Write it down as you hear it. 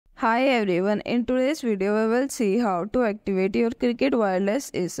Hi everyone, in today's video we will see how to activate your Cricket Wireless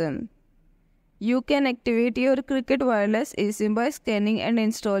eSIM. You can activate your Cricket Wireless eSIM by scanning and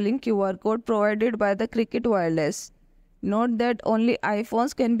installing QR code provided by the Cricket Wireless. Note that only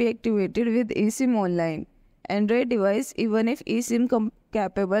iPhones can be activated with eSIM online. Android device, even if eSIM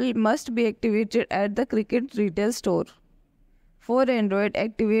capable, must be activated at the Cricket retail store. For Android,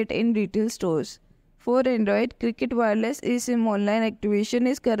 activate in retail stores. For Android, Cricket Wireless eSIM online activation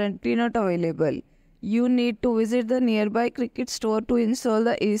is currently not available. You need to visit the nearby Cricket store to install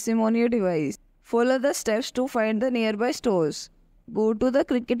the eSIM on your device. Follow the steps to find the nearby stores. Go to the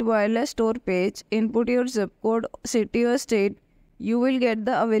Cricket Wireless store page, input your zip code, city or state. You will get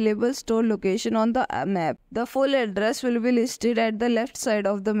the available store location on the map. The full address will be listed at the left side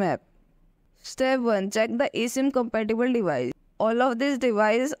of the map. Step 1. Check the eSIM compatible device. All of these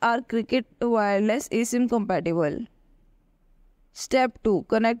devices are Cricket Wireless eSIM compatible. Step 2.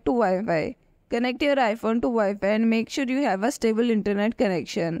 Connect to Wi-Fi. Connect your iPhone to Wi-Fi and make sure you have a stable internet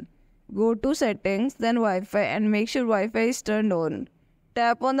connection. Go to Settings, then Wi-Fi and make sure Wi-Fi is turned on.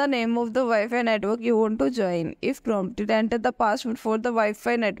 Tap on the name of the Wi-Fi network you want to join. If prompted, enter the password for the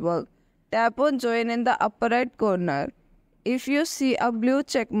Wi-Fi network. Tap on Join in the upper right corner. If you see a blue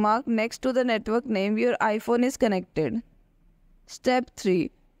check mark next to the network name, your iPhone is connected. Step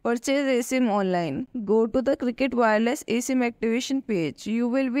 3. Purchase eSIM online. Go to the Cricket Wireless eSIM activation page. You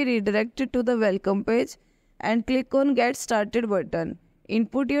will be redirected to the welcome page and click on Get Started button.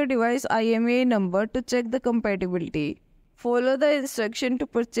 Input your device IMEI number to check the compatibility. Follow the instruction to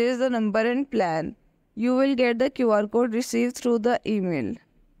purchase the number and plan. You will get the QR code received through the email.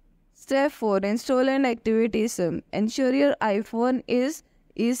 Step 4. Install and activate eSIM. Ensure your iPhone is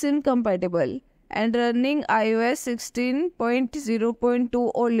eSIM compatible and running iOS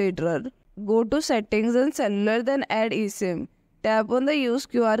 16.0.2 or later. Go to Settings and Cellular, then add eSIM. Tap on the Use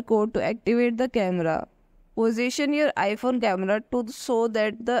QR code to activate the camera. Position your iPhone camera so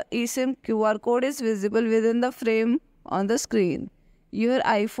that the eSIM QR code is visible within the frame on the screen. Your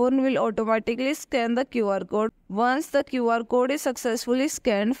iPhone will automatically scan the QR code. Once the QR code is successfully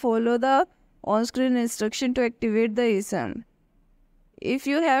scanned, follow the on-screen instruction to activate the eSIM. If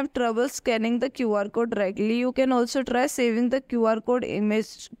you have trouble scanning the QR code directly, you can also try saving the QR code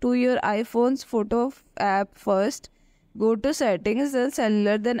image to your iPhone's photo app first. Go to Settings, then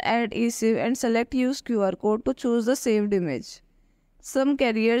Cellular, then add eSIM and select Use QR code to choose the saved image. Some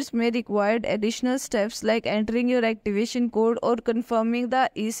carriers may require additional steps like entering your activation code or confirming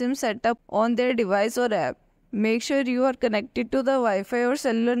the eSIM setup on their device or app. Make sure you are connected to the Wi-Fi or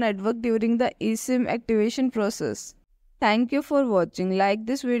cellular network during the eSIM activation process. Thank you for watching. Like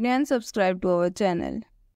this video and subscribe to our channel.